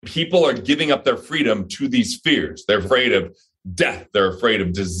People are giving up their freedom to these fears. They're afraid of death. They're afraid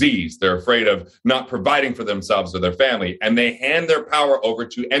of disease. They're afraid of not providing for themselves or their family. And they hand their power over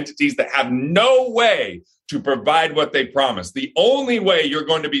to entities that have no way to provide what they promise. The only way you're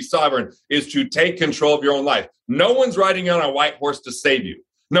going to be sovereign is to take control of your own life. No one's riding on a white horse to save you.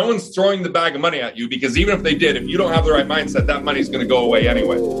 No one's throwing the bag of money at you, because even if they did, if you don't have the right mindset, that money's going to go away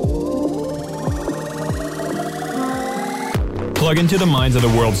anyway. Plug into the minds of the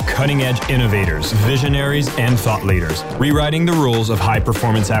world's cutting-edge innovators, visionaries, and thought leaders, rewriting the rules of high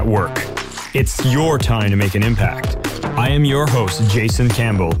performance at work. It's your time to make an impact. I am your host, Jason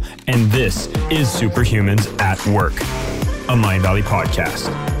Campbell, and this is Superhumans at Work, a Mindvalley podcast.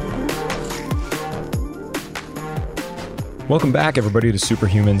 Welcome back, everybody, to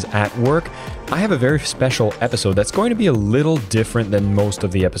Superhumans at Work. I have a very special episode that's going to be a little different than most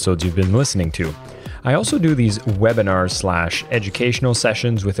of the episodes you've been listening to. I also do these webinars / educational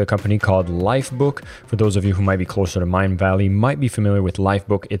sessions with a company called Lifebook. For those of you who might be closer to Mindvalley, might be familiar with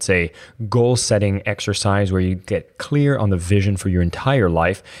Lifebook. It's a goal-setting exercise where you get clear on the vision for your entire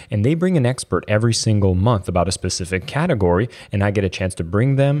life, and they bring an expert every single month about a specific category, and I get a chance to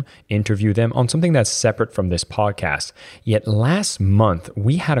bring them, interview them on something that's separate from this podcast. Yet last month,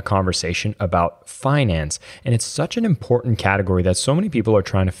 we had a conversation about finance, and it's such an important category that so many people are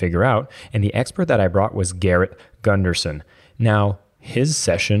trying to figure out, and the expert that I brought was Garrett Gunderson. Now, his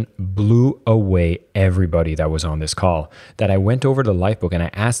session blew away everybody that was on this call. That I went over to Lifebook and I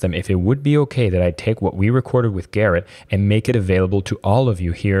asked them if it would be okay that I take what we recorded with Garrett and make it available to all of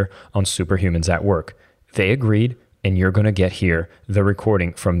you here on Superhumans at Work. They agreed, and you're going to get here the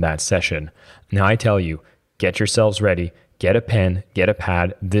recording from that session. Now, I tell you, get yourselves ready, get a pen, get a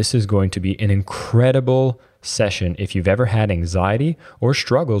pad. This is going to be an incredible session if you've ever had anxiety or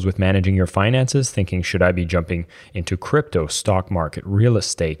struggles with managing your finances, thinking, should I be jumping into crypto, stock market, real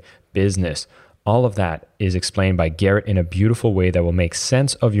estate, business? All of that is explained by Garrett in a beautiful way that will make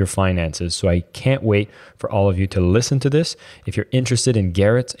sense of your finances. So I can't wait for all of you to listen to this. If you're interested in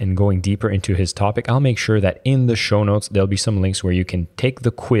Garrett and going deeper into his topic, I'll make sure that in the show notes, there'll be some links where you can take the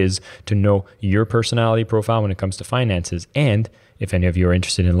quiz to know your personality profile when it comes to finances. And if any of you are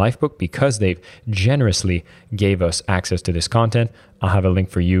interested in Lifebook, because they've generously gave us access to this content, I'll have a link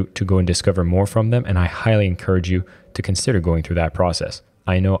for you to go and discover more from them. And I highly encourage you to consider going through that process.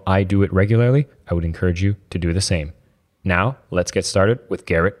 I know I do it regularly. I would encourage you to do the same. Now, let's get started with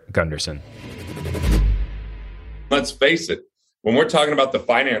Garrett Gunderson. Let's face it, when we're talking about the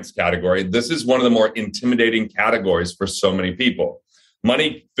finance category, this is one of the more intimidating categories for so many people.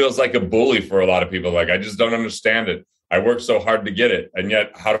 Money feels like a bully for a lot of people. Like, I just don't understand it. I work so hard to get it, and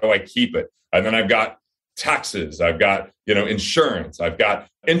yet how do I keep it? And then I've got taxes, I've got, insurance, I've got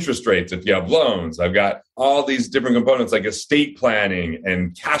interest rates if you have loans, I've got all these different components like estate planning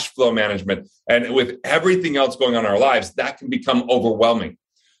and cash flow management. And with everything else going on in our lives, that can become overwhelming.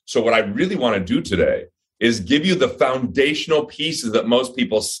 So what I really want to do today is give you the foundational pieces that most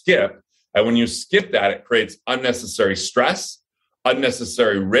people skip. And when you skip that, it creates unnecessary stress,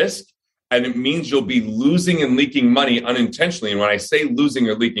 unnecessary risk, and it means you'll be losing and leaking money unintentionally. And when I say losing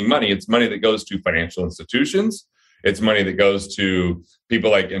or leaking money, it's money that goes to financial institutions. It's money that goes to people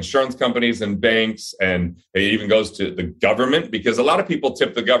like insurance companies and banks, and it even goes to the government, because a lot of people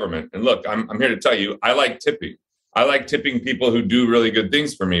tip the government. And look, I'm here to tell you, I like tipping. I like tipping people who do really good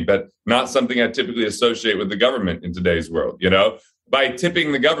things for me, but not something I typically associate with the government in today's world. By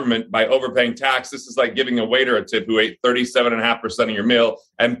tipping the government, by overpaying tax, this is like giving a waiter a tip who ate 37.5% of your meal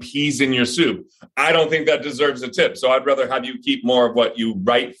and peas in your soup. I don't think that deserves a tip. So I'd rather have you keep more of what you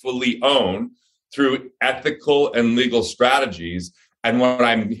rightfully own through ethical and legal strategies. And what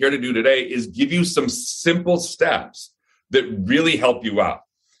I'm here to do today is give you some simple steps that really help you out.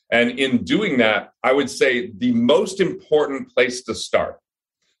 And in doing that, I would say the most important place to start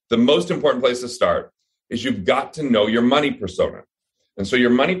is you've got to know your money persona. And so your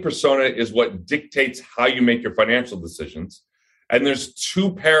money persona is what dictates how you make your financial decisions. And there's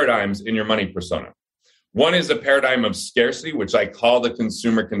two paradigms in your money persona. One is a paradigm of scarcity, which I call the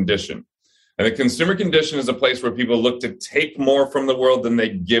consumer condition. And the consumer condition is a place where people look to take more from the world than they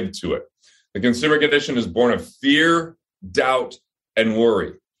give to it. The consumer condition is born of fear, doubt, and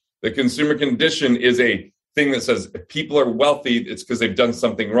worry. The consumer condition is a thing that says if people are wealthy, it's because they've done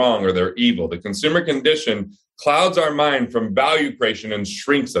something wrong or they're evil. The consumer condition clouds our mind from value creation and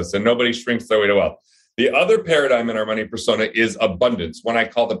shrinks us, and nobody shrinks their way to wealth. The other paradigm in our money persona is abundance, one I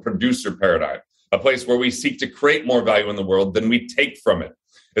call the producer paradigm, a place where we seek to create more value in the world than we take from it.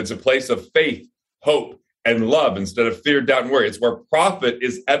 It's a place of faith, hope, and love instead of fear, doubt, and worry. It's where profit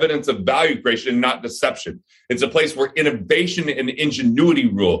is evidence of value creation, not deception. It's a place where innovation and ingenuity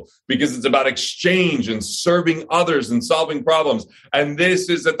rule because it's about exchange and serving others and solving problems. And this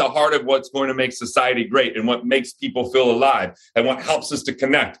is at the heart of what's going to make society great and what makes people feel alive and what helps us to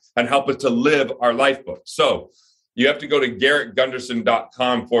connect and help us to live our life book. So you have to go to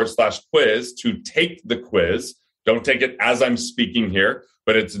GarrettGunderson.com/quiz to take the quiz. Don't take it as I'm speaking here,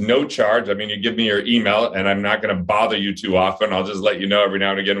 but it's no charge. I mean, you give me your email and I'm not going to bother you too often. I'll just let you know every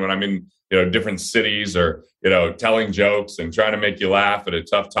now and again when I'm in, different cities or, telling jokes and trying to make you laugh at a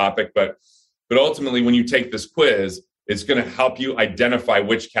tough topic. But ultimately, when you take this quiz, it's going to help you identify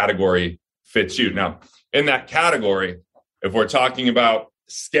which category fits you. Now, in that category, if we're talking about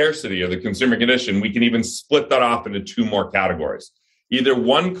scarcity or the consumer condition, we can even split that off into two more categories. Either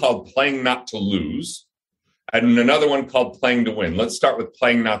one called playing not to lose, and another one called playing to win. Let's start with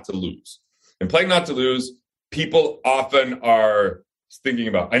playing not to lose. And playing not to lose, people often are thinking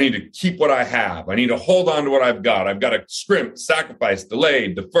about, I need to keep what I have. I need to hold on to what I've got. I've got to scrimp, sacrifice,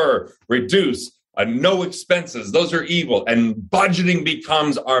 delay, defer, reduce, no expenses. Those are evil. And budgeting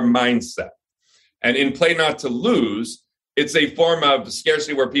becomes our mindset. And in play not to lose, it's a form of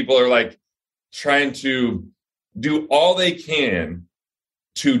scarcity where people are like trying to do all they can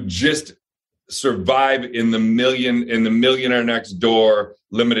to just survive in the millionaire next door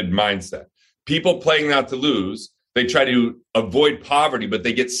limited mindset. People playing not to lose, they try to avoid poverty, but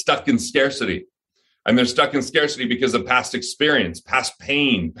they get stuck in scarcity. And they're stuck in scarcity because of past experience, past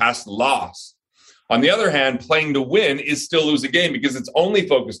pain, past loss. On the other hand, playing to win is still lose a game because it's only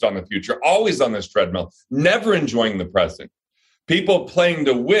focused on the future, always on this treadmill, never enjoying the present. People playing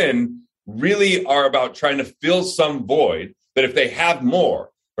to win really are about trying to fill some void that if they have more,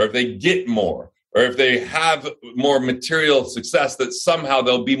 or if they get more, or if they have more material success, that somehow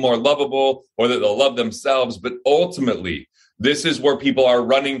they'll be more lovable or that they'll love themselves. But ultimately, this is where people are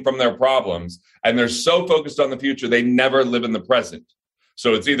running from their problems and they're so focused on the future, they never live in the present.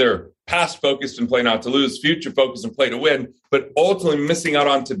 So it's either past focused and play not to lose, future focused and play to win, but ultimately missing out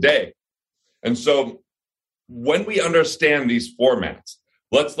on today. And so when we understand these formats,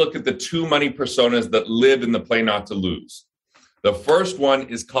 let's look at the two money personas that live in the play not to lose. The first one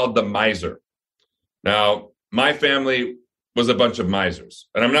is called the miser. Now, my family was a bunch of misers,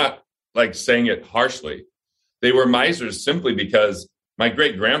 and I'm not like saying it harshly. They were misers simply because my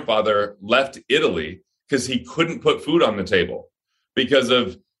great-grandfather left Italy because he couldn't put food on the table because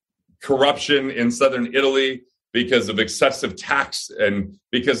of corruption in southern Italy, because of excessive tax, and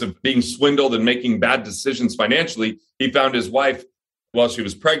because of being swindled and making bad decisions financially. He found his wife while she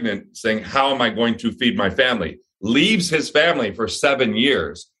was pregnant saying, how am I going to feed my family? Leaves his family for 7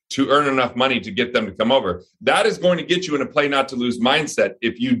 years to earn enough money to get them to come over. That is going to get you in a play not to lose mindset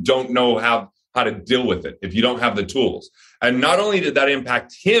if you don't know how to deal with it, if you don't have the tools. And not only did that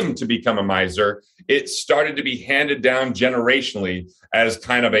impact him to become a miser, it started to be handed down generationally as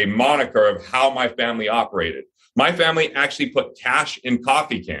kind of a moniker of how my family operated. My family actually put cash in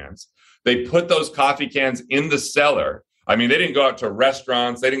coffee cans. They put those coffee cans in the cellar. I mean, they didn't go out to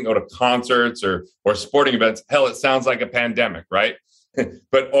restaurants. They didn't go to concerts or sporting events. Hell, it sounds like a pandemic, right?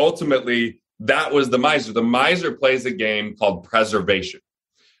 But ultimately, that was the miser. The miser plays a game called preservation.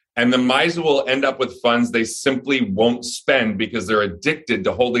 And the miser will end up with funds they simply won't spend because they're addicted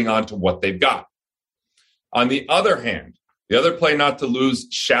to holding on to what they've got. On the other hand, the other play not to lose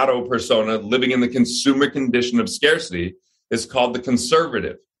shadow persona living in the consumer condition of scarcity is called the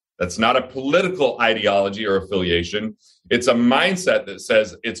conservative. That's not a political ideology or affiliation. It's a mindset that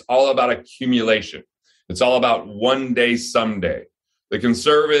says it's all about accumulation. It's all about one day, someday. The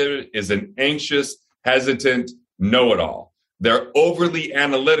conservative is an anxious, hesitant know-it-all. They're overly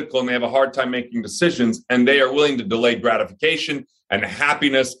analytical and they have a hard time making decisions, and they are willing to delay gratification and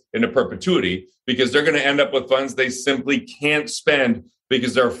happiness into perpetuity because they're going to end up with funds they simply can't spend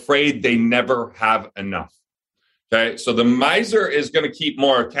because they're afraid they never have enough. Okay, so the miser is going to keep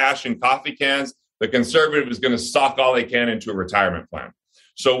more cash in coffee cans. The conservative is going to sock all they can into a retirement plan.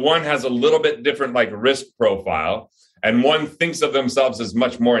 So one has a little bit different like risk profile, and one thinks of themselves as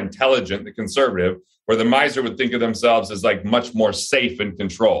much more intelligent, the conservative, where the miser would think of themselves as like much more safe and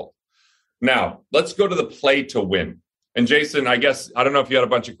controlled. Now, let's go to the play to win. And Jason, I don't know if you had a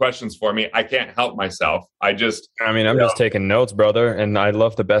bunch of questions for me. I can't help myself. I'm just taking notes, brother. And I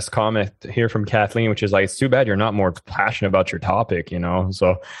love the best comment here from Kathleen, which is like, it's too bad you're not more passionate about your topic,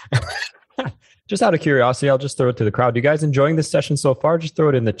 So Just out of curiosity, I'll just throw it to the crowd. You guys enjoying this session so far? Just throw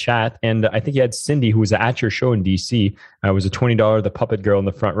it in the chat. And I think you had Cindy, who was at your show in DC. It was a $20, the puppet girl in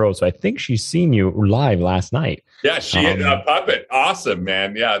the front row. So I think she's seen you live last night. Yeah, she had a puppet. Awesome,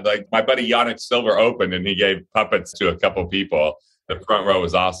 man. Yeah, like my buddy Yannick Silver opened and he gave puppets to a couple people. The front row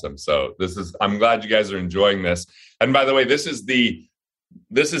was awesome. So I'm glad you guys are enjoying this. And by the way, this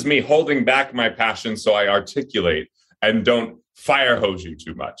is me holding back my passion so I articulate and don't fire hose you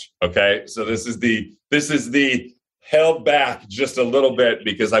too much. Okay. So this is the held back just a little bit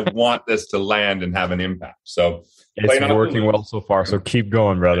because I want this to land and have an impact. So it's working well so far. So keep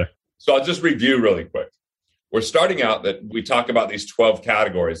going, brother. So I'll just review really quick. We're starting out that we talk about these 12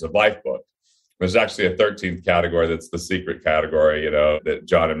 categories of Lifebook. There's actually a 13th category that's the secret category, that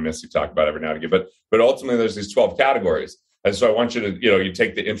John and Missy talk about every now and again. But ultimately, there's these 12 categories. And so I want you to, you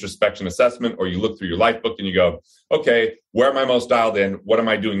take the introspection assessment or you look through your Lifebook and you go, okay, where am I most dialed in? What am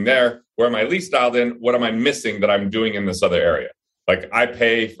I doing there? Where am I least dialed in? What am I missing that I'm doing in this other area? Like when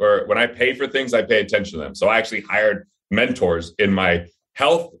I pay for things, I pay attention to them. So I actually hired mentors in my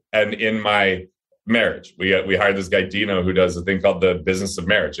health and in my marriage. We hired this guy, Dino, who does a thing called the business of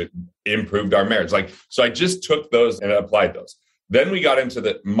marriage. It improved our marriage. So I just took those and applied those. Then we got into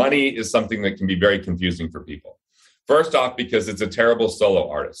that money is something that can be very confusing for people. First off, because it's a terrible solo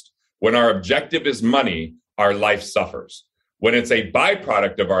artist. When our objective is money, our life suffers. When it's a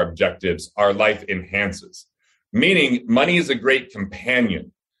byproduct of our objectives, our life enhances. Meaning money is a great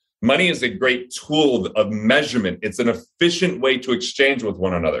companion. Money is a great tool of measurement. It's an efficient way to exchange with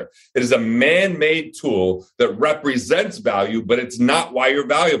one another. It is a man-made tool that represents value, but it's not why you're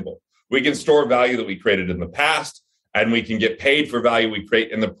valuable. We can store value that we created in the past, and we can get paid for value we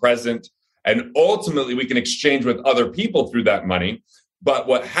create in the present. And ultimately, we can exchange with other people through that money. But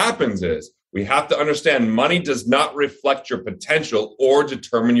what happens is we have to understand money does not reflect your potential or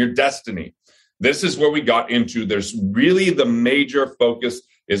determine your destiny. This is where we got into. There's really the major focus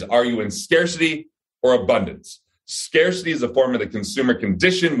is, are you in scarcity or abundance? Scarcity is a form of the consumer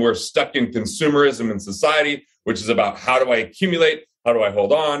condition. We're stuck in consumerism in society, which is about how do I accumulate? How do I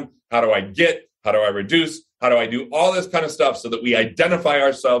hold on? How do I get? How do I reduce? How do I do all this kind of stuff so that we identify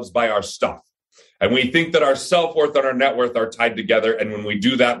ourselves by our stuff? And we think that our self-worth and our net worth are tied together. And when we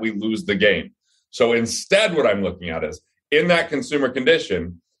do that, we lose the game. So instead, what I'm looking at is in that consumer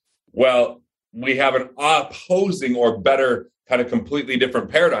condition, well, we have an opposing or better kind of completely different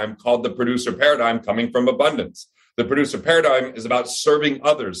paradigm called the producer paradigm coming from abundance. The producer paradigm is about serving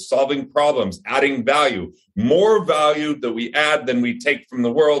others, solving problems, adding value, more value that we add than we take from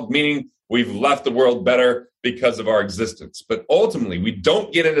the world, meaning we've left the world better because of our existence. But ultimately, we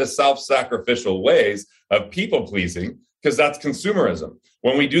don't get into self-sacrificial ways of people-pleasing because that's consumerism.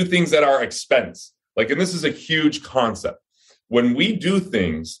 When we do things at our expense, and this is a huge concept. When we do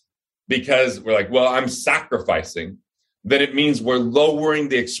things because we're like, well, I'm sacrificing, then it means we're lowering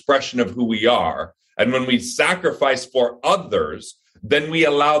the expression of who we are. And when we sacrifice for others, then we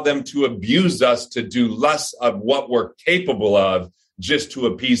allow them to abuse us to do less of what we're capable of just to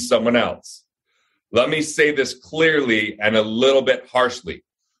appease someone else. Let me say this clearly and a little bit harshly.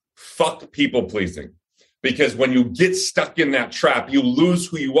 Fuck people pleasing. Because when you get stuck in that trap, you lose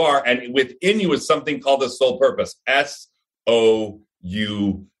who you are. And within you is something called the soul purpose. SOUL.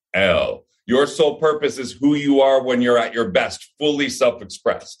 Your soul purpose is who you are when you're at your best, fully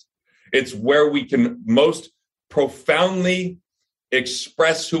self-expressed. It's where we can most profoundly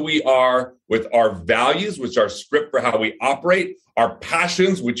express who we are with our values, which are script for how we operate, our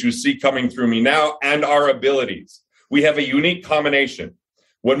passions, which you see coming through me now, and our abilities. We have a unique combination.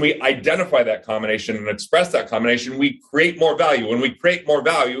 When we identify that combination and express that combination, we create more value. When we create more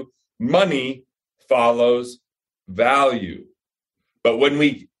value, money follows value. But when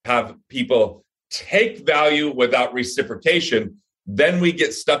we have people take value without reciprocation, then we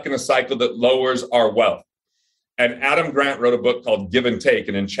get stuck in a cycle that lowers our wealth. And Adam Grant wrote a book called Give and Take.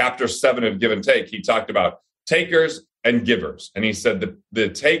 And in chapter 7 of Give and Take, he talked about takers and givers. And he said the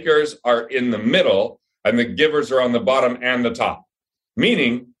takers are in the middle and the givers are on the bottom and the top.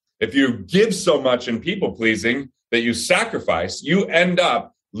 Meaning, if you give so much in people pleasing that you sacrifice, you end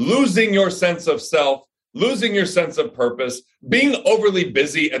up losing your sense of self, losing your sense of purpose, being overly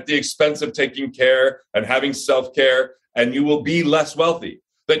busy at the expense of taking care and having self-care, and you will be less wealthy.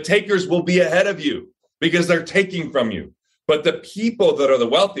 The takers will be ahead of you because they're taking from you. But the people that are the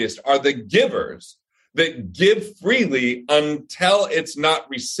wealthiest are the givers that give freely until it's not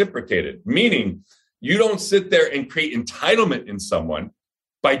reciprocated. Meaning, you don't sit there and create entitlement in someone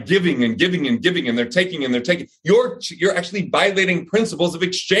by giving and giving and giving, and they're taking and they're taking. You're actually violating principles of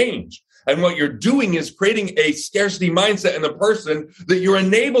exchange. And what you're doing is creating a scarcity mindset in the person that you're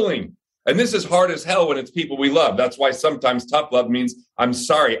enabling. And this is hard as hell when it's people we love. That's why sometimes tough love means, I'm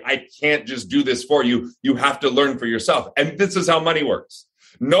sorry, I can't just do this for you. You have to learn for yourself. And this is how money works.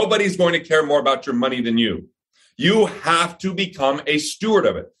 Nobody's going to care more about your money than you. You have to become a steward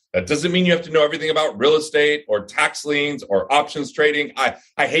of it. That doesn't mean you have to know everything about real estate or tax liens or options trading.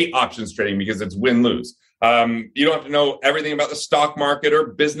 I hate options trading because it's win-lose. You don't have to know everything about the stock market or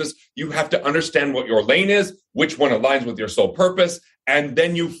business. You have to understand what your lane is, which one aligns with your sole purpose, and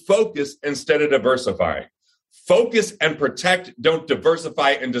then you focus instead of diversifying. Focus and protect, don't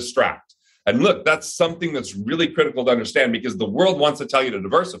diversify and distract. And look, that's something that's really critical to understand, because the world wants to tell you to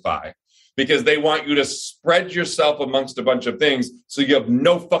diversify because they want you to spread yourself amongst a bunch of things so you have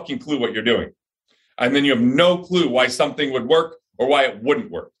no fucking clue what you're doing. And then you have no clue why something would work or why it wouldn't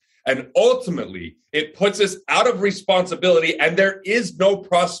work. And ultimately, it puts us out of responsibility, and there is no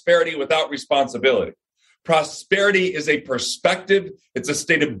prosperity without responsibility. Prosperity is a perspective, it's a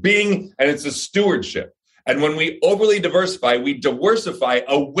state of being, and it's a stewardship. And when we overly diversify, we diversify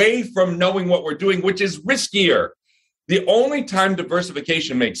away from knowing what we're doing, which is riskier. The only time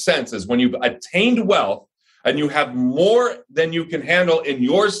diversification makes sense is when you've attained wealth and you have more than you can handle in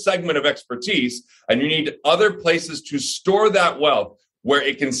your segment of expertise, and you need other places to store that wealth where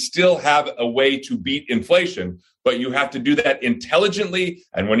it can still have a way to beat inflation. But you have to do that intelligently.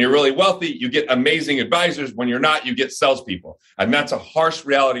 And when you're really wealthy, you get amazing advisors. When you're not, you get salespeople. And that's a harsh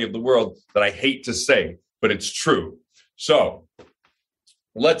reality of the world that I hate to say, but it's true. So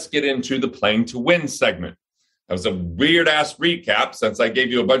let's get into the playing to win segment. That was a weird ass recap since I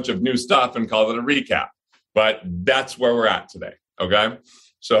gave you a bunch of new stuff and called it a recap. But that's where we're at today. Okay.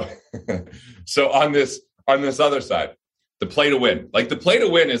 So on this other side, the play to win. Like, the play to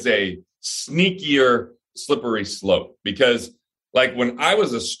win is a sneakier, slippery slope, because like when I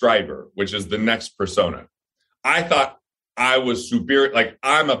was a striver, which is the next persona, I thought I was superior. Like,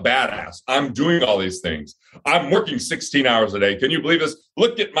 I'm a badass. I'm doing all these things. I'm working 16 hours a day. Can you believe this?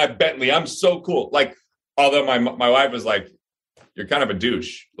 Look at my Bentley. I'm so cool. Like, although my wife was like, you're kind of a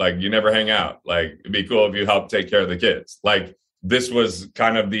douche. Like, you never hang out. Like, it'd be cool if you help take care of the kids. Like, this was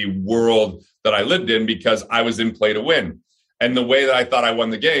kind of the world that I lived in because I was in play to win. And the way that I thought I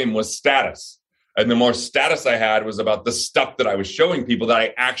won the game was status. And the more status I had was about the stuff that I was showing people that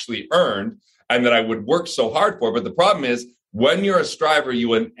I actually earned and that I would work so hard for. But the problem is, when you're a striver,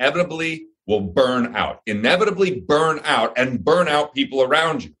 you inevitably will burn out, and burn out people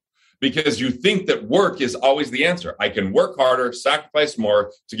around you, because you think that work is always the answer. I can work harder, sacrifice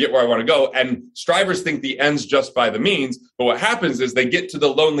more to get where I want to go. And strivers think the ends justify the means. But what happens is they get to the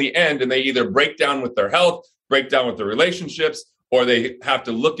lonely end and they either break down with their health, break down with their relationships, or they have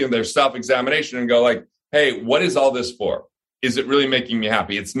to look in their self-examination and go like, hey, what is all this for? Is it really making me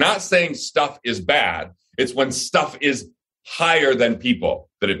happy? It's not saying stuff is bad. It's when stuff is higher than people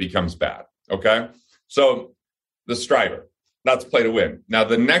that it becomes bad. Okay. So the striver, that's play to win. Now,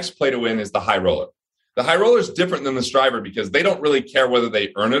 the next play to win is the high roller. The high roller is different than the striver because they don't really care whether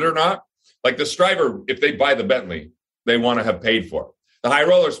they earn it or not. Like the striver, if they buy the Bentley, they want to have paid for it. The high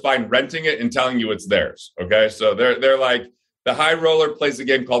roller is fine renting it and telling you it's theirs. Okay. So they're like, the high roller plays a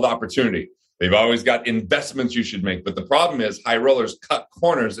game called opportunity. They've always got investments you should make. But the problem is high rollers cut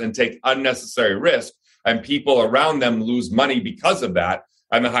corners and take unnecessary risk, and people around them lose money because of that.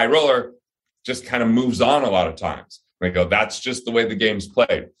 And the high roller just kind of moves on a lot of times. They go, that's just the way the game's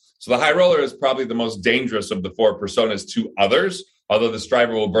played. So the high roller is probably the most dangerous of the four personas to others, although the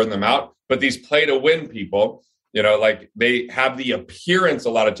striver will burn them out. But these play to win people, like they have the appearance a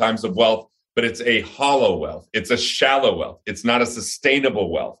lot of times of wealth, but it's a hollow wealth. It's a shallow wealth. It's not a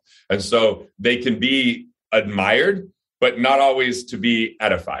sustainable wealth. And so they can be admired, but not always to be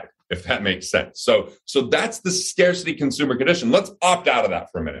edified, if that makes sense. So that's the scarcity consumer condition. Let's opt out of that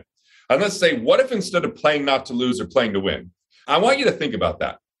for a minute. And let's say, what if instead of playing not to lose or playing to win? I want you to think about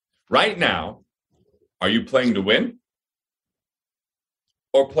that. Right now, are you playing to win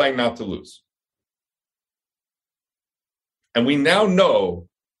or playing not to lose? And we now know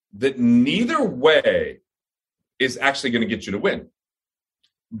that neither way is actually going to get you to win.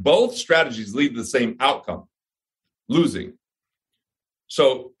 Both strategies lead to the same outcome, losing.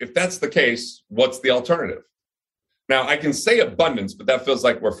 So if that's the case, what's the alternative? Now, I can say abundance, but that feels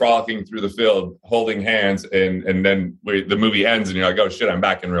like we're frolicking through the field, holding hands, and then the movie ends and you're like, oh shit, I'm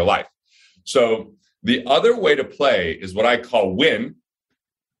back in real life. So the other way to play is what I call win,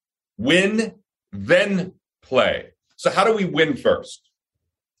 then play. So how do we win first?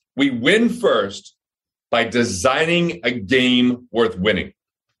 We win first by designing a game worth winning.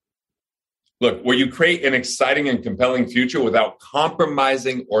 Look, where you create an exciting and compelling future without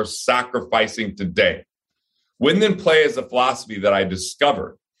compromising or sacrificing today. Win then play is a philosophy that I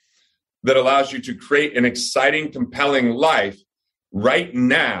discovered that allows you to create an exciting, compelling life right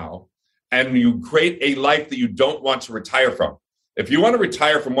now, and you create a life that you don't want to retire from. If you want to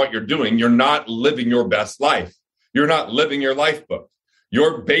retire from what you're doing, you're not living your best life. You're not living your life book.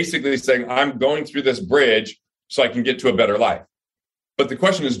 You're basically saying, I'm going through this bridge so I can get to a better life. But the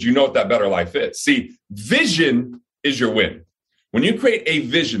question is, do you know what that better life is? See, vision is your win. When you create a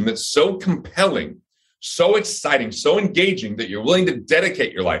vision that's so compelling, so exciting, so engaging that you're willing to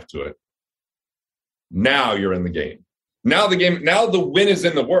dedicate your life to it, now you're in the game. Now the win is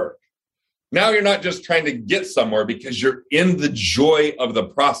in the work. Now you're not just trying to get somewhere because you're in the joy of the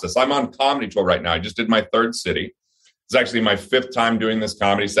process. I'm on comedy tour right now. I just did my third city. It's actually my fifth time doing this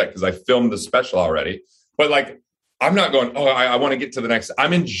comedy set because I filmed the special already. But like, I'm not going, I want to get to the next.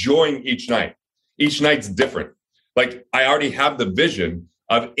 I'm enjoying each night. Each night's different. Like, I already have the vision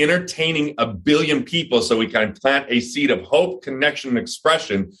of entertaining 1 billion people so we can plant a seed of hope, connection, and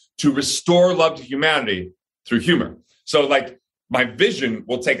expression to restore love to humanity through humor. So like, my vision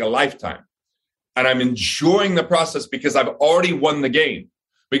will take a lifetime. And I'm enjoying the process because I've already won the game.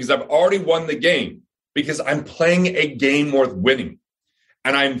 Because I'm playing a game worth winning.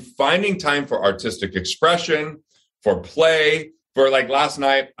 And I'm finding time for artistic expression, for play. For like last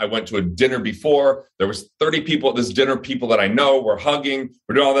night, I went to a dinner before. There was 30 people at this dinner, people that I know. We're hugging.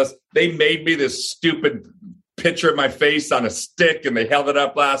 We're doing all this. They made me this stupid picture of my face on a stick, and they held it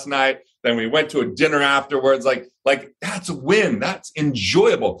up last night. Then we went to a dinner afterwards. Like that's a win. That's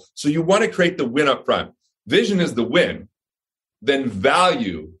enjoyable. So you want to create the win up front. Vision is the win. Then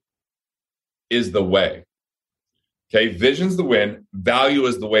value is the way. Okay, vision's the win. Value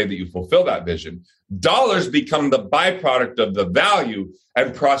is the way that you fulfill that vision. Dollars become the byproduct of the value,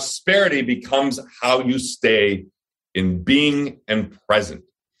 and prosperity becomes how you stay in being and present.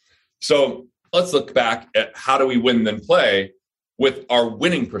 So let's look back at how do we win then play with our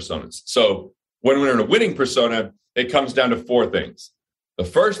winning personas. So when we're in a winning persona, it comes down to 4 things. The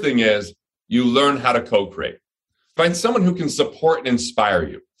first thing is you learn how to co-create. Find someone who can support and inspire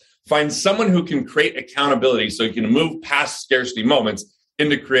you. Find someone who can create accountability so you can move past scarcity moments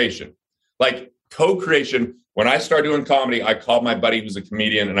into creation. Like co-creation, when I started doing comedy, I called my buddy who's a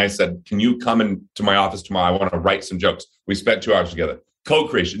comedian and I said, can you come into my office tomorrow? I want to write some jokes. We spent 2 hours together.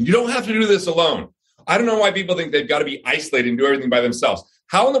 Co-creation. You don't have to do this alone. I don't know why people think they've got to be isolated and do everything by themselves.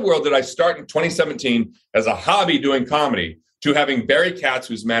 How in the world did I start in 2017 as a hobby doing comedy to having Barry Katz,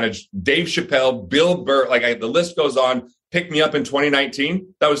 who's managed Dave Chappelle, Bill Burr, the list goes on, pick me up in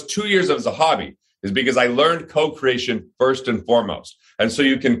 2019? That was 2 years as a hobby, is because I learned co-creation first and foremost. And so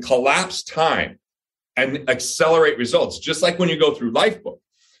you can collapse time and accelerate results, just like when you go through Lifebook.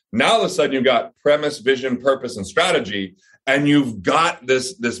 Now all of a sudden you've got premise, vision, purpose, and strategy, and you've got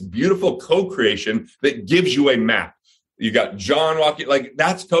this beautiful co-creation that gives you a map. You got John walking,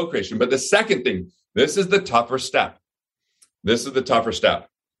 that's co-creation. But the second thing, this is the tougher step.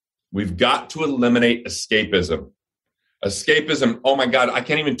 We've got to eliminate escapism. Escapism, oh my God, I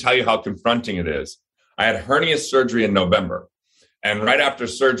can't even tell you how confronting it is. I had hernia surgery in November. And right after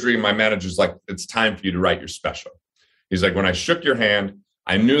surgery, my manager's like, it's time for you to write your special. He's like, when I shook your hand,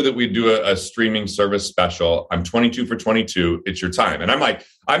 I knew that we'd do a streaming service special. I'm 22 for 22. It's your time. And I'm like,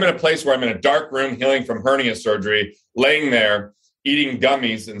 I'm in a place where I'm in a dark room healing from hernia surgery, laying there, eating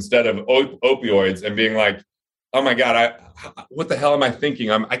gummies instead of opioids and being like, oh my God, what the hell am I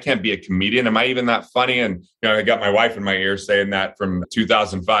thinking? I can't be a comedian. Am I even that funny? And I got my wife in my ear saying that from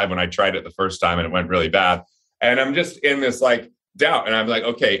 2005 when I tried it the first time and it went really bad. And I'm just in this doubt. And I'm like,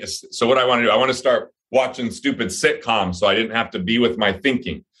 okay, so what I want to do, I want to start watching stupid sitcoms so I didn't have to be with my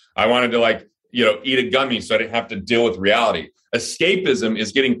thinking. I wanted to eat a gummy so I didn't have to deal with reality. Escapism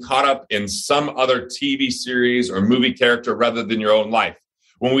is getting caught up in some other TV series or movie character rather than your own life.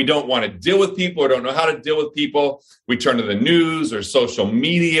 When we don't want to deal with people or don't know how to deal with people, we turn to the news or social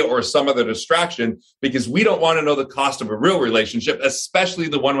media or some other distraction because we don't want to know the cost of a real relationship, especially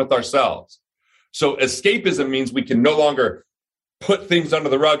the one with ourselves. So escapism means we can no longer put things under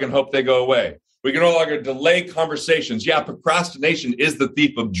the rug and hope they go away. We can no longer delay conversations. Yeah, procrastination is the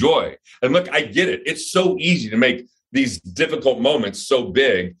thief of joy. And look, I get it. It's so easy to make these difficult moments so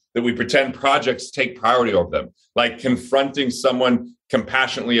big that we pretend projects take priority over them, like confronting someone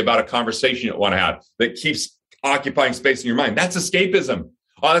compassionately about a conversation you want to have that keeps occupying space in your mind. That's escapism.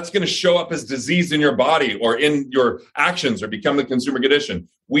 Oh, that's going to show up as disease in your body or in your actions or become the consumer condition.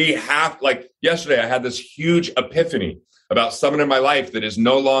 We have, yesterday, I had this huge epiphany about someone in my life that is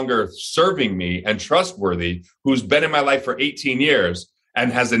no longer serving me and trustworthy, who's been in my life for 18 years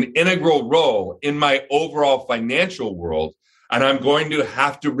and has an integral role in my overall financial world. and I'm going to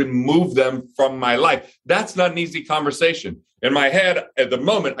have to remove them from my life. That's not an easy conversation. In my head at the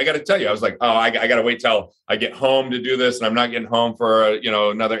moment, I got to tell you, I was like, oh, I got to wait till I get home to do this. And I'm not getting home for,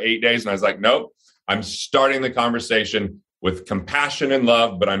 another 8 days. And I was like, nope, I'm starting the conversation with compassion and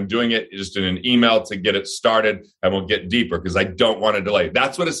love, but I'm doing it just in an email to get it started, and we'll get deeper because I don't want to delay.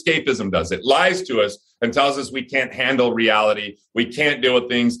 That's what escapism does. It lies to us and tells us we can't handle reality. We can't deal with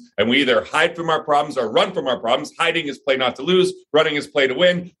things. And we either hide from our problems or run from our problems. Hiding is play not to lose. Running is play to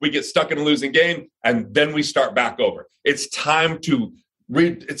win. We get stuck in a losing game, and then we start back over. It's time to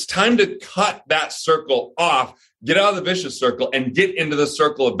cut that circle off, get out of the vicious circle, and get into the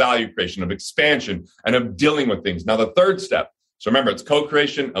circle of value creation, of expansion, and of dealing with things. Now, the third step, so remember, it's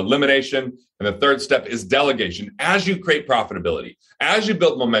co-creation, elimination, and the third step is delegation. As you create profitability, as you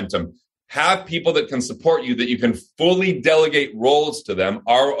build momentum, have people that can support you, that you can fully delegate roles to them,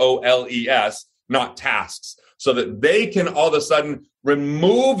 ROLES, not tasks, so that they can all of a sudden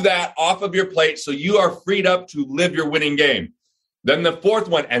remove that off of your plate so you are freed up to live your winning game. Then the fourth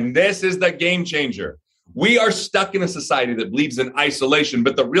one, and this is the game changer. We are stuck in a society that believes in isolation,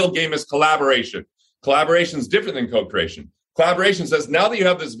 but the real game is collaboration. Collaboration is different than co-creation. Collaboration says, now that you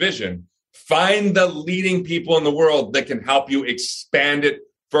have this vision, find the leading people in the world that can help you expand it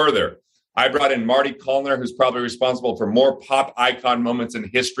further. I brought in Marty Callner, who's probably responsible for more pop icon moments in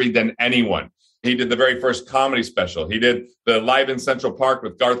history than anyone. He did the very first comedy special. He did the Live in Central Park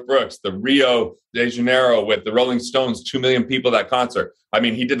with Garth Brooks, the Rio de Janeiro with the Rolling Stones, 2 million people at that concert. I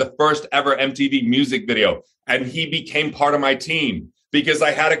mean, he did the first ever MTV music video, and he became part of my team because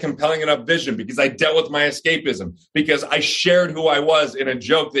I had a compelling enough vision, because I dealt with my escapism, because I shared who I was in a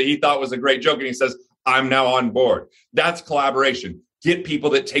joke that he thought was a great joke. And he says, I'm now on board. That's collaboration. Get people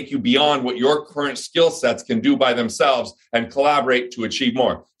that take you beyond what your current skill sets can do by themselves and collaborate to achieve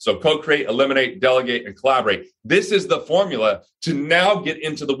more. So co-create, eliminate, delegate, and collaborate. This is the formula to now get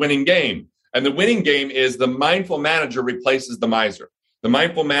into the winning game. And the winning game is the mindful manager replaces the miser. The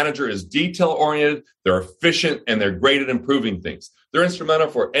mindful manager is detail-oriented, they're efficient, and they're great at improving things. They're instrumental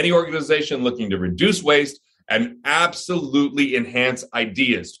for any organization looking to reduce waste and absolutely enhance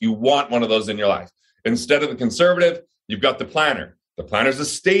ideas. You want one of those in your life. Instead of the conservative, you've got the planner. The planner is a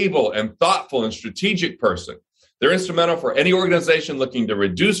stable and thoughtful and strategic person. They're instrumental for any organization looking to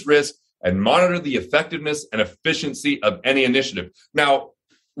reduce risk and monitor the effectiveness and efficiency of any initiative. Now,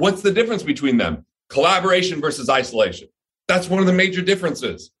 what's the difference between them? Collaboration versus isolation. That's one of the major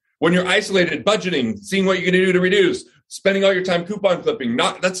differences. When you're isolated, budgeting, seeing what you're going to do to reduce, spending all your time coupon clipping,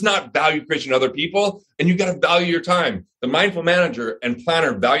 that's not value creation to other people, and you got to value your time. The mindful manager and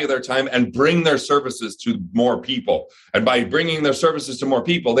planner value their time and bring their services to more people. And by bringing their services to more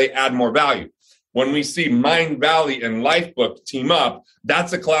people, they add more value. When we see Mindvalley and Lifebook team up,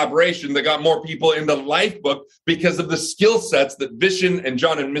 that's a collaboration that got more people into Lifebook because of the skill sets that Vishen and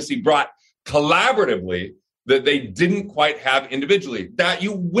John and Missy brought collaboratively that they didn't quite have individually. That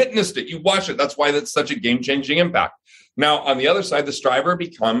you witnessed it, you watched it. That's why that's such a game-changing impact. Now, on the other side, the striver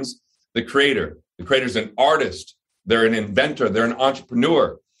becomes the creator. The creator's an artist. They're an inventor. They're an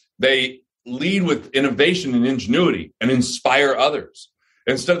entrepreneur. They lead with innovation and ingenuity and inspire others.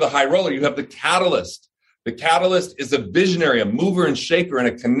 Instead of the high roller, you have the catalyst. The catalyst is a visionary, a mover and shaker, and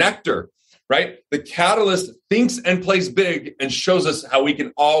a connector, right? The catalyst thinks and plays big and shows us how we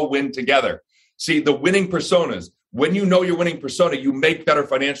can all win together. See, the winning personas, when you know your winning persona, you make better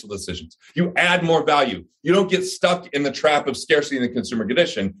financial decisions. You add more value. You don't get stuck in the trap of scarcity in the consumer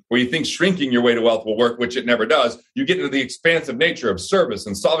condition where you think shrinking your way to wealth will work, which it never does. You get into the expansive nature of service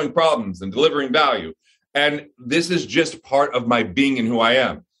and solving problems and delivering value. And this is just part of my being and who I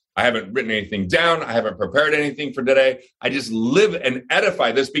am. I haven't written anything down. I haven't prepared anything for today. I just live and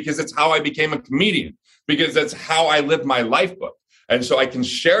edify this because it's how I became a comedian, because that's how I live my life book. And so I can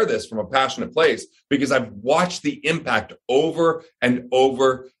share this from a passionate place because I've watched the impact over and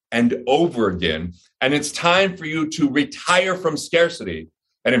over and over again. And it's time for you to retire from scarcity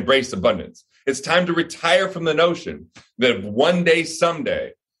and embrace abundance. It's time to retire from the notion that one day,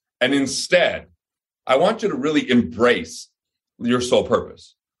 someday, and instead, I want you to really embrace your soul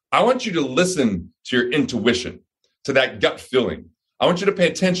purpose. I want you to listen to your intuition, to that gut feeling. I want you to pay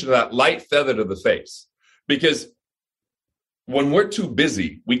attention to that light feather to the face, because when we're too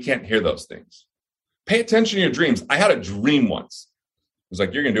busy, we can't hear those things. Pay attention to your dreams. I had a dream once. It was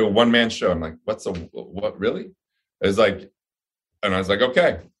like, you're going to do a one-man show. I'm like, what, really? It was like, and I was like,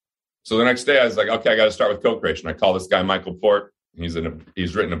 okay. So the next day I was like, okay, I got to start with co-creation. I call this guy Michael Port. He's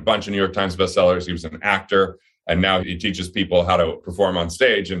written a bunch of New York Times bestsellers. He was an actor, and now he teaches people how to perform on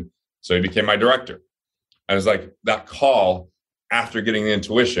stage. And so he became my director. And it's like that call after getting the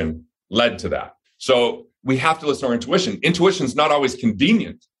intuition led to that. So we have to listen to our intuition. Intuition is not always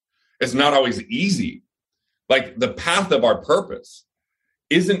convenient. It's not always easy. Like the path of our purpose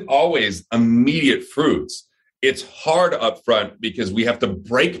isn't always immediate fruits. It's hard up front because we have to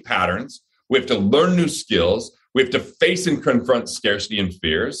break patterns. We have to learn new skills. We have to face and confront scarcity and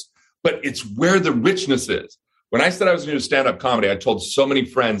fears. But it's where the richness is. When I said I was going to do stand-up comedy, I told so many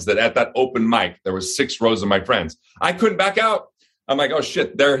friends that at that open mic, there was 6 rows of my friends. I couldn't back out. I'm like, oh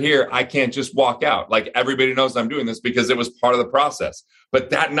shit, they're here. I can't just walk out. Like everybody knows I'm doing this because it was part of the process. But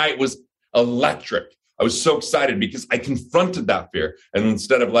that night was electric. I was so excited because I confronted that fear and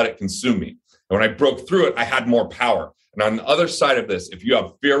instead of let it consume me. And when I broke through it, I had more power. And on the other side of this, if you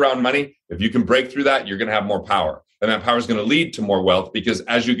have fear around money, if you can break through that, you're going to have more power. And that power is going to lead to more wealth because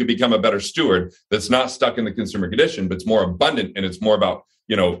as you can become a better steward that's not stuck in the consumer condition, but it's more abundant and it's more about,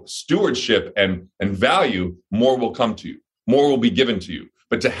 stewardship and value, more will come to you. More will be given to you.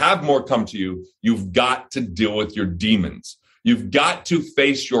 But to have more come to you, you've got to deal with your demons. You've got to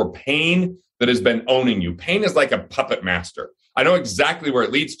face your pain that has been owning you. Pain is like a puppet master. I know exactly where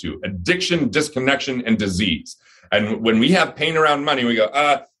it leads to: addiction, disconnection, and disease. And when we have pain around money, we go,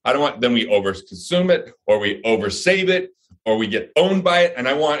 I don't want, then we overconsume it, or we oversave it, or we get owned by it. And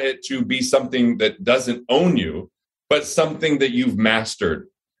I want it to be something that doesn't own you, but something that you've mastered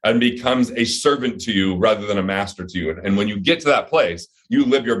and becomes a servant to you rather than a master to you. And when you get to that place, you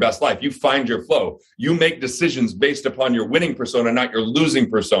live your best life. You find your flow. You make decisions based upon your winning persona, not your losing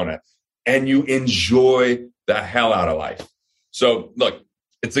persona. And you enjoy the hell out of life. So look,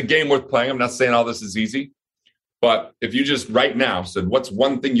 it's a game worth playing. I'm not saying all this is easy, but if you just right now said, what's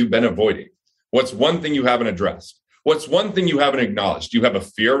one thing you've been avoiding? What's one thing you haven't addressed? What's one thing you haven't acknowledged? Do you have a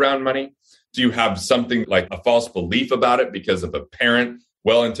fear around money? Do you have something like a false belief about it because of a parent,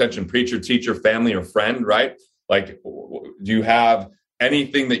 well-intentioned preacher, teacher, family, or friend, right? Like, do you have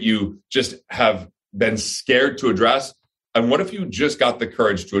anything that you just have been scared to address? And what if you just got the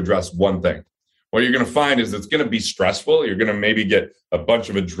courage to address one thing? What you're going to find is it's going to be stressful. You're going to maybe get a bunch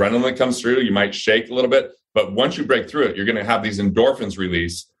of adrenaline that comes through. You might shake a little bit, but once you break through it, you're going to have these endorphins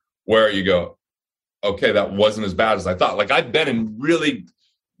release where you go, okay, that wasn't as bad as I thought. Like I've been in really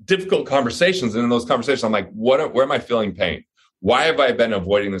difficult conversations. And in those conversations, I'm like, where am I feeling pain? Why have I been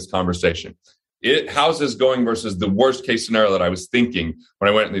avoiding this conversation? How's this going versus the worst case scenario that I was thinking when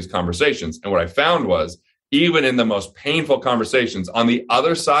I went in these conversations? And what I found was, even in the most painful conversations, on the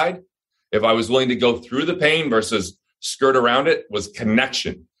other side, if I was willing to go through the pain versus skirt around it, was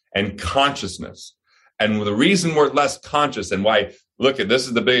connection and consciousness. And the reason we're less conscious and why, look, this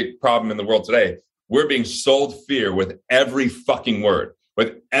is the big problem in the world today. We're being sold fear with every fucking word,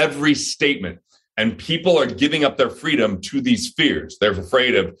 with every statement. And people are giving up their freedom to these fears. They're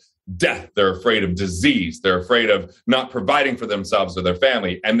afraid of death. They're afraid of disease. They're afraid of not providing for themselves or their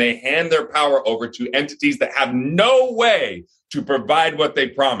family. And they hand their power over to entities that have no way to provide what they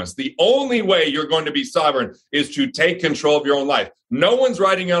promise. The only way you're going to be sovereign is to take control of your own life. No one's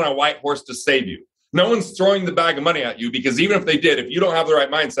riding on a white horse to save you. No one's throwing the bag of money at you, because even if they did, if you don't have the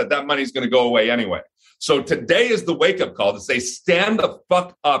right mindset, that money's going to go away anyway. So today is the wake-up call to say, stand the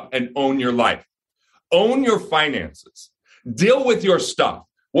fuck up and own your life. Own your finances. Deal with your stuff.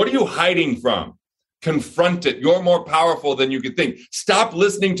 What are you hiding from? Confront it. You're more powerful than you could think. Stop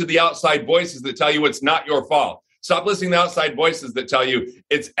listening to the outside voices that tell you it's not your fault. Stop listening to outside voices that tell you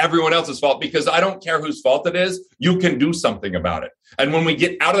it's everyone else's fault, because I don't care whose fault it is. You can do something about it. And when we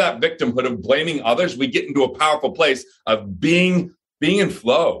get out of that victimhood of blaming others, we get into a powerful place of being in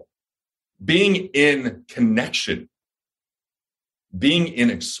flow, being in connection, being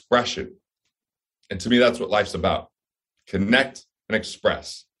in expression. And to me, that's what life's about. Connect and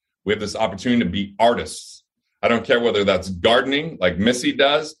express. We have this opportunity to be artists. I don't care whether that's gardening like Missy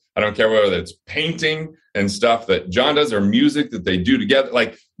does. I don't care whether it's painting and stuff that John does, or music that they do together.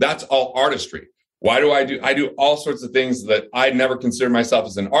 Like, that's all artistry. Why do? I do all sorts of things that I never consider myself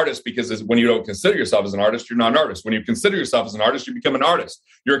as an artist, because when you don't consider yourself as an artist, you're not an artist. When you consider yourself as an artist, you become an artist.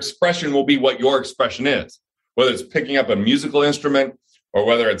 Your expression will be what your expression is, whether it's picking up a musical instrument or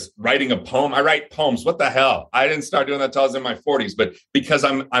whether it's writing a poem. I write poems. What the hell? I didn't start doing that until I was in my 40s, but because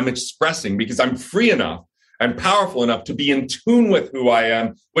I'm expressing, because I'm free enough and powerful enough to be in tune with who I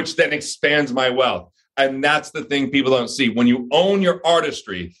am, which then expands my wealth. And that's the thing people don't see. When you own your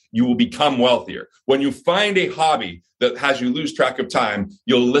artistry, you will become wealthier. When you find a hobby that has you lose track of time,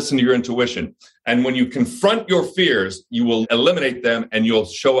 you'll listen to your intuition. And when you confront your fears, you will eliminate them and you'll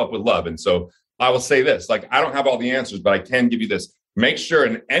show up with love. And so I will say this, like, I don't have all the answers, but I can give you this. Make sure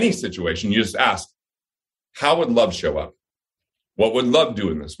in any situation, you just ask, how would love show up? What would love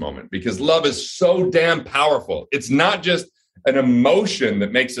do in this moment? Because love is so damn powerful. It's not just an emotion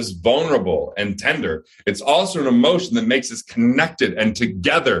that makes us vulnerable and tender. It's also an emotion that makes us connected and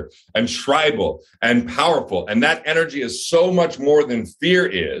together and tribal and powerful. And that energy is so much more than fear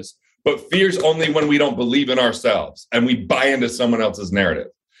is, but fear's only when we don't believe in ourselves and we buy into someone else's narrative.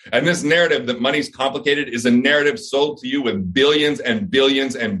 And this narrative that money's complicated is a narrative sold to you with billions and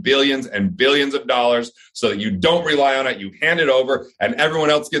billions and billions and billions of dollars so that you don't rely on it. You hand it over and everyone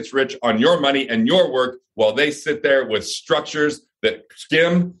else gets rich on your money and your work while they sit there with structures that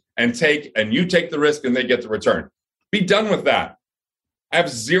skim and take, and you take the risk and they get the return. Be done with that. I have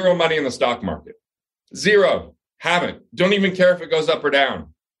zero money in the stock market. Zero. Haven't. Don't even care if it goes up or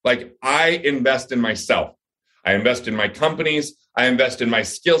down. Like, I invest in myself. I invest in my companies, I invest in my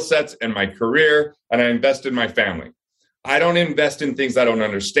skill sets and my career, and I invest in my family. I don't invest in things I don't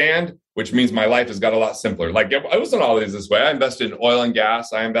understand, which means my life has got a lot simpler. Like, I wasn't always this way. I invested in oil and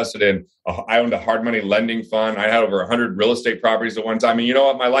gas. I owned a hard money lending fund. I had over 100 real estate properties at one time. And you know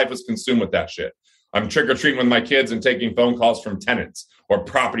what? My life was consumed with that shit. I'm trick-or-treating with my kids and taking phone calls from tenants or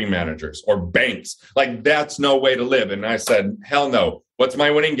property managers or banks. Like, that's no way to live. And I said, hell no. What's my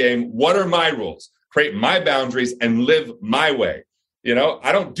winning game? What are my rules? Create my boundaries and live my way. You know,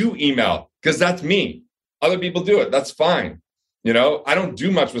 I don't do email because that's me. Other people do it. That's fine. You know, I don't do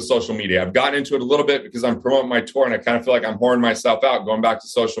much with social media. I've gotten into it a little bit because I'm promoting my tour and I kind of feel like I'm whoring myself out going back to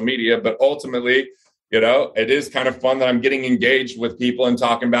social media. But ultimately, you know, it is kind of fun that I'm getting engaged with people and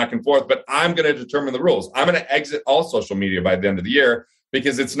talking back and forth. But I'm going to determine the rules. I'm going to exit all social media by the end of the year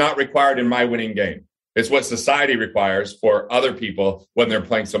because it's not required in my winning game. It's what society requires for other people when they're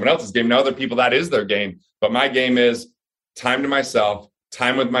playing someone else's game. Now, other people, that is their game. But my game is time to myself,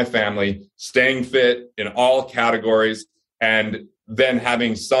 time with my family, staying fit in all categories, and then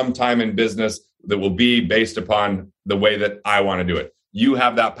having some time in business that will be based upon the way that I want to do it. You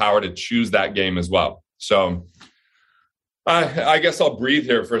have that power to choose that game as well. So I guess I'll breathe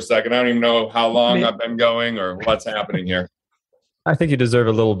here for a second. I don't even know how long I've been going or what's happening here. I think you deserve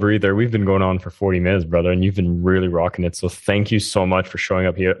a little breather. We've been going on for 40 minutes, brother, and you've been really rocking it. So thank you so much for showing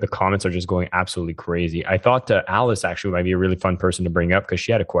up here. The comments are just going absolutely crazy. I thought Alice actually might be a really fun person to bring up because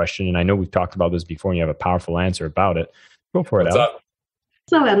she had a question, and I know we've talked about this before and you have a powerful answer about it. Go for it, Alice. What's up?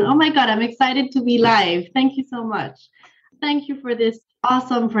 Excellent. Oh my God, I'm excited to be live. Thank you so much. Thank you for this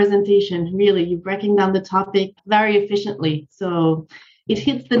awesome presentation. Really, you're breaking down the topic very efficiently. So it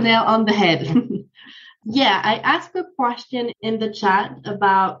hits the nail on the head. Yeah, I asked a question in the chat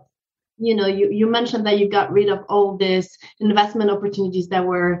about, you mentioned that you got rid of all these investment opportunities that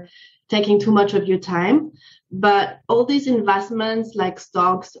were taking too much of your time. But all these investments like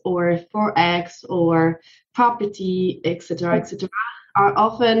stocks or Forex or property, et cetera, are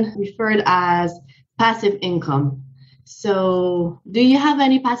often referred as passive income. So do you have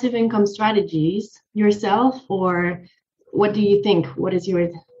any passive income strategies yourself, or what do you think? What is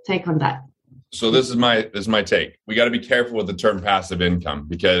your take on that? So this is my take. We got to be careful with the term passive income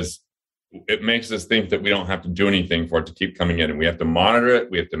because it makes us think that we don't have to do anything for it to keep coming in, and we have to monitor it.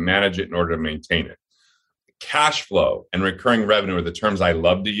 We have to manage it in order to maintain it. Cash flow and recurring revenue are the terms I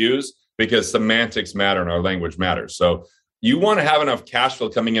love to use because semantics matter and our language matters. So you want to have enough cash flow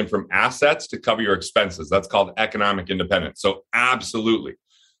coming in from assets to cover your expenses. That's called economic independence. So absolutely.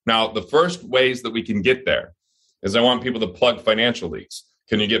 Now, the first ways that we can get there is I want people to plug financial leaks.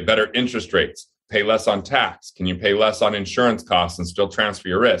 Can you get better interest rates? Pay less on tax? Can you pay less on insurance costs and still transfer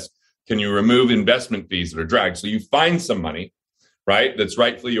your risk? Can you remove investment fees that are dragged? So you find some money, right, that's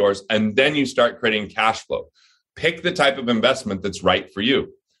rightfully yours, and then you start creating cash flow. Pick the type of investment that's right for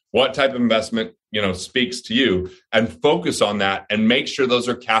you. What type of investment, speaks to you, and focus on that and make sure those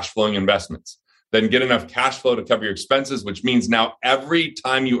are cash flowing investments. Then get enough cash flow to cover your expenses, which means now every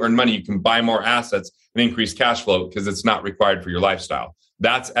time you earn money, you can buy more assets and increase cash flow because it's not required for your lifestyle.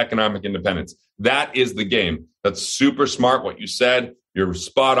 That's economic independence. That is the game. That's super smart. What you said, you're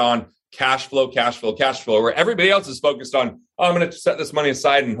spot on. Cash flow, where everybody else is focused on, I'm going to set this money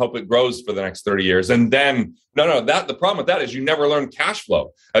aside and hope it grows for the next 30 years. And then, the problem with that is you never learn cash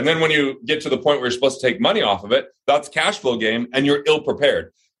flow. And then when you get to the point where you're supposed to take money off of it, that's cash flow game and you're ill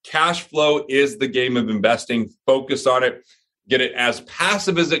prepared. Cash flow is the game of investing. Focus on it. Get it as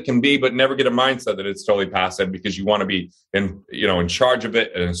passive as it can be, but never get a mindset that it's totally passive because you want to be in charge of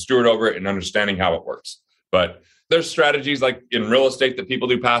it and steward over it and understanding how it works. But there's strategies like in real estate that people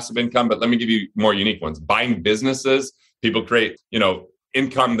do passive income, but let me give you more unique ones. Buying businesses, people create,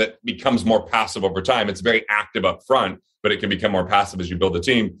 income that becomes more passive over time. It's very active up front, but it can become more passive as you build a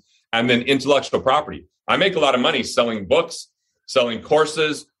team. And then intellectual property. I make a lot of money selling books, selling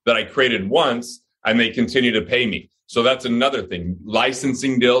courses that I created once, and they continue to pay me. So that's another thing.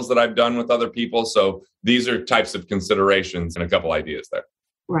 Licensing deals that I've done with other people. So these are types of considerations and a couple ideas there.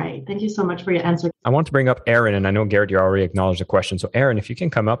 Right. Thank you so much for your answer. I want to bring up Aaron, and I know, Garrett, you already acknowledged the question. So Aaron, if you can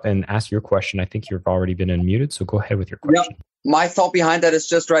come up and ask your question, I think you've already been unmuted. So go ahead with your question. Yeah. My thought behind that is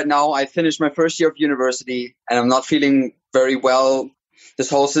just right now, I finished my first year of university and I'm not feeling very well. This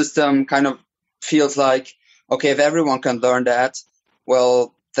whole system kind of feels like, okay, if everyone can learn that,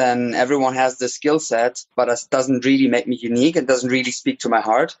 well, then everyone has the skill set, but it doesn't really make me unique. It doesn't really speak to my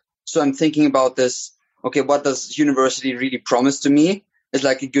heart. So I'm thinking about this. Okay, what does university really promise to me? It's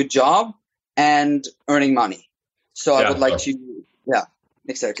like a good job and earning money. So I would like to,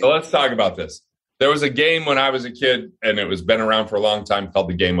 exactly. So let's talk about this. There was a game when I was a kid, and it was been around for a long time, called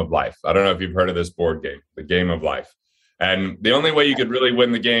the Game of Life. I don't know if you've heard of this board game, the Game of Life. And the only way you could really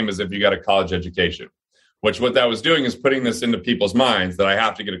win the game is if you got a college education, which what that was doing is putting this into people's minds that I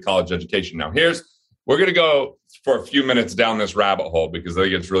have to get a college education. Now, we're going to go for a few minutes down this rabbit hole because I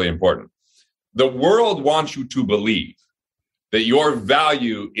think it's really important. The world wants you to believe that your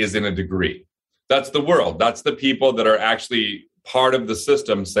value is in a degree. That's the world. That's the people that are actually part of the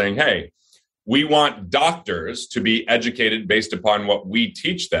system saying, hey, we want doctors to be educated based upon what we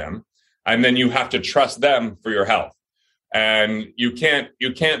teach them. And then you have to trust them for your health. And you can't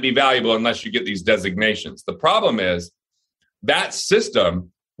be valuable unless you get these designations. The problem is that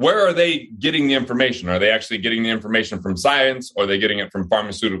system, where are they getting the information? Are they actually getting the information from science, or are they getting it from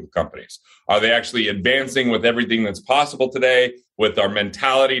pharmaceutical companies? Are they actually advancing with everything that's possible today with our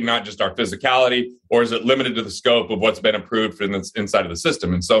mentality, not just our physicality, or is it limited to the scope of what's been approved inside of the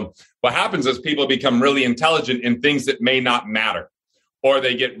system? And so what happens is people become really intelligent in things that may not matter, or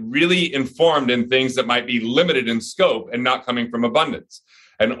they get really informed in things that might be limited in scope and not coming from abundance.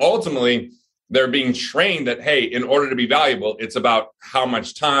 And ultimately, they're being trained that, hey, in order to be valuable, it's about how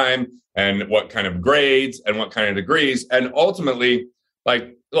much time and what kind of grades and what kind of degrees. And ultimately,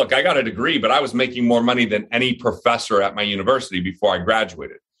 like, look, I got a degree, but I was making more money than any professor at my university before I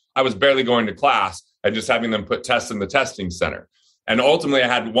graduated. I was barely going to class and just having them put tests in the testing center. And ultimately, I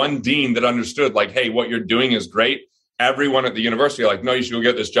had one dean that understood, like, hey, what you're doing is great. Everyone at the university are like, no, you should go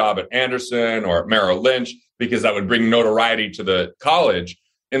get this job at Anderson or at Merrill Lynch because that would bring notoriety to the college.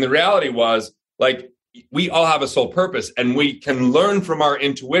 And the reality was, like, we all have a sole purpose, and we can learn from our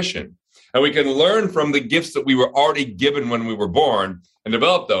intuition, and we can learn from the gifts that we were already given when we were born and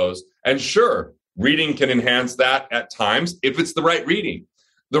develop those. And sure, reading can enhance that at times if it's the right reading.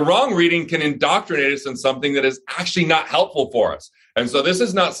 The wrong reading can indoctrinate us in something that is actually not helpful for us. And so this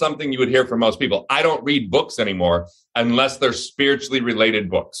is not something you would hear from most people. I don't read books anymore unless they're spiritually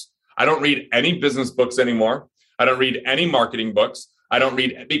related books. I don't read any business books anymore. I don't read any marketing books. I don't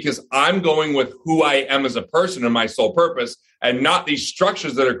read, because I'm going with who I am as a person and my sole purpose, and not these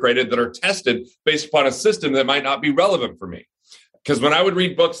structures that are created that are tested based upon a system that might not be relevant for me. Because when I would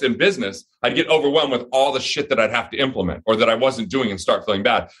read books in business, I'd get overwhelmed with all the shit that I'd have to implement or that I wasn't doing and start feeling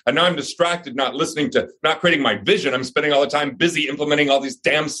bad. And now I'm distracted, not creating my vision. I'm spending all the time busy implementing all these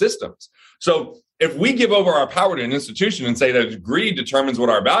damn systems. So if we give over our power to an institution and say that a degree determines what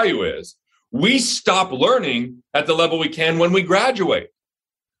our value is, we stop learning at the level we can when we graduate.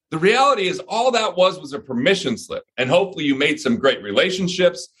 The reality is all that was a permission slip. And hopefully you made some great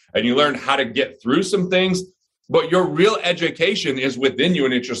relationships and you learned how to get through some things. But your real education is within you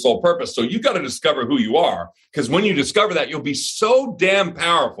and it's your sole purpose. So you got to discover who you are, because when you discover that, you'll be so damn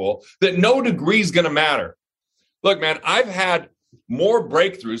powerful that no degree is going to matter. Look, man, I've had more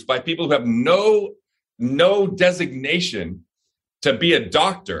breakthroughs by people who have no designation to be a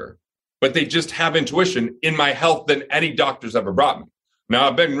doctor, but they just have intuition in my health than any doctor's ever brought me. Now,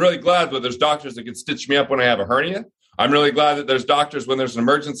 I've been really glad that there's doctors that can stitch me up when I have a hernia. I'm really glad that there's doctors when there's an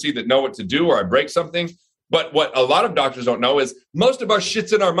emergency that know what to do or I break something. But what a lot of doctors don't know is most of our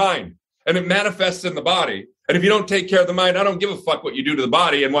shit's in our mind and it manifests in the body. And if you don't take care of the mind, I don't give a fuck what you do to the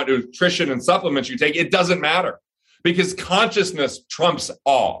body and what nutrition and supplements you take. It doesn't matter, because consciousness trumps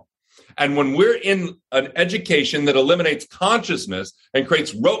all. And when we're in an education that eliminates consciousness and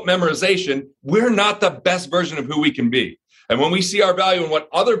creates rote memorization, we're not the best version of who we can be. And when we see our value in what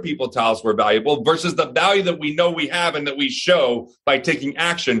other people tell us we're valuable versus the value that we know we have and that we show by taking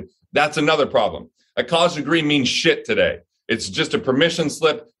action, that's another problem. A college degree means shit today. It's just a permission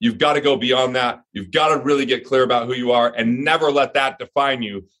slip. You've got to go beyond that. You've got to really get clear about who you are and never let that define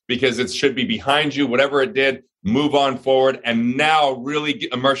you, because it should be behind you. Whatever it did, move on forward, and now really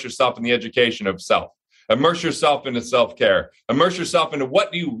immerse yourself in the education of self. Immerse yourself into self-care. Immerse yourself into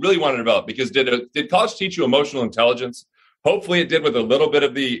what do you really want to develop, because did college teach you emotional intelligence? Hopefully it did with a little bit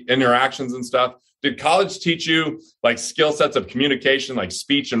of the interactions and stuff. Did college teach you like skill sets of communication, like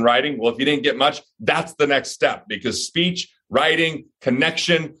speech and writing? Well, if you didn't get much, that's the next step, because speech, writing,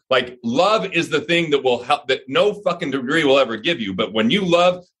 connection, like love is the thing that will help, that no fucking degree will ever give you. But when you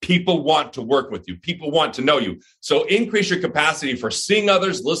love, people want to work with you. People want to know you. So increase your capacity for seeing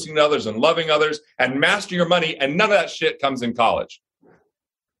others, listening to others, and loving others, and master your money. And none of that shit comes in college.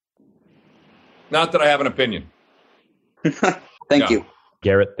 Not that I have an opinion. Thank you.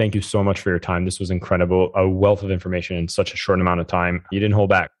 Garrett, thank you so much for your time. This was incredible. A wealth of information in such a short amount of time. You didn't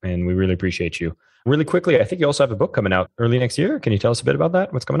hold back, and we really appreciate you. Really quickly, I think you also have a book coming out early next year. Can you tell us a bit about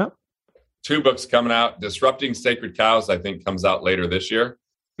that? What's coming out? 2 books coming out. Disrupting Sacred Cows, I think, comes out later this year.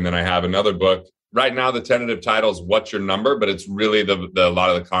 And then I have another book. Right now, the tentative title is What's Your Number? But it's really a lot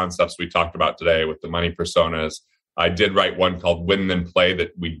of the concepts we talked about today with the money personas. I did write one called Win Then Play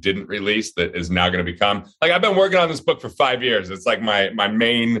that we didn't release that is now going to become, like, I've been working on this book for 5 years. It's like my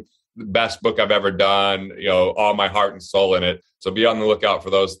main best book I've ever done, all my heart and soul in it. So be on the lookout for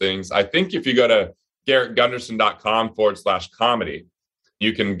those things. I think if you go to GarrettGunderson.com/comedy,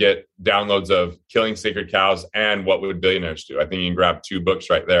 you can get downloads of Killing Sacred Cows and What Would Billionaires Do. I think you can grab 2 books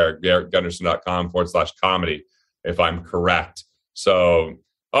right there, GarrettGunderson.com/comedy, if I'm correct. So,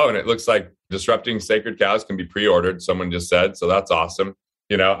 and it looks like Disrupting Sacred Cows can be pre-ordered, someone just said. So that's awesome.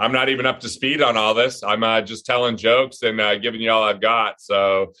 I'm not even up to speed on all this. I'm just telling jokes and giving you all I've got.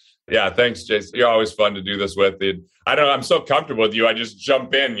 So yeah, thanks, Jason. You're always fun to do this with. I don't know, I'm so comfortable with you. I just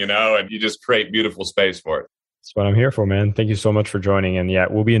jump in, and you just create beautiful space for it. That's what I'm here for, man. Thank you so much for joining. And yeah,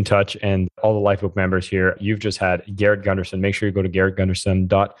 we'll be in touch. And all the Lifebook members here, you've just had Garrett Gunderson. Make sure you go to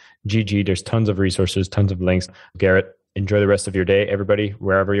garrettgunderson.gg. There's tons of resources, tons of links. Garrett, enjoy the rest of your day. Everybody,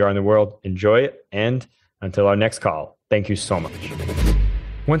 wherever you are in the world, enjoy it. And until our next call, thank you so much.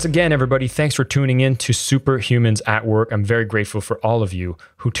 Once again, everybody, thanks for tuning in to Superhumans at Work. I'm very grateful for all of you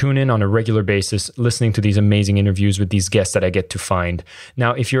who tune in on a regular basis, listening to these amazing interviews with these guests that I get to find.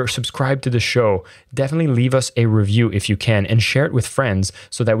 Now, if you're subscribed to the show, definitely leave us a review if you can, and share it with friends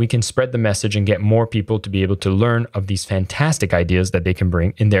so that we can spread the message and get more people to be able to learn of these fantastic ideas that they can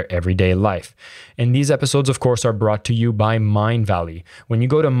bring in their everyday life. And these episodes, of course, are brought to you by Mindvalley. When you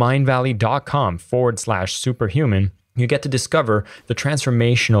go to mindvalley.com/superhuman, you get to discover the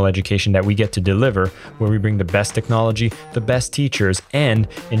transformational education that we get to deliver, where we bring the best technology, the best teachers, and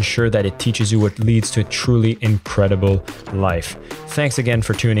ensure that it teaches you what leads to a truly incredible life. Thanks again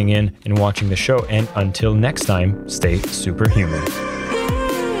for tuning in and watching the show. And until next time, stay superhuman.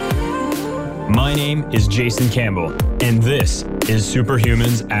 My name is Jason Campbell, and this is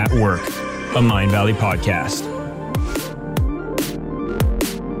Superhumans at Work, a Mindvalley podcast.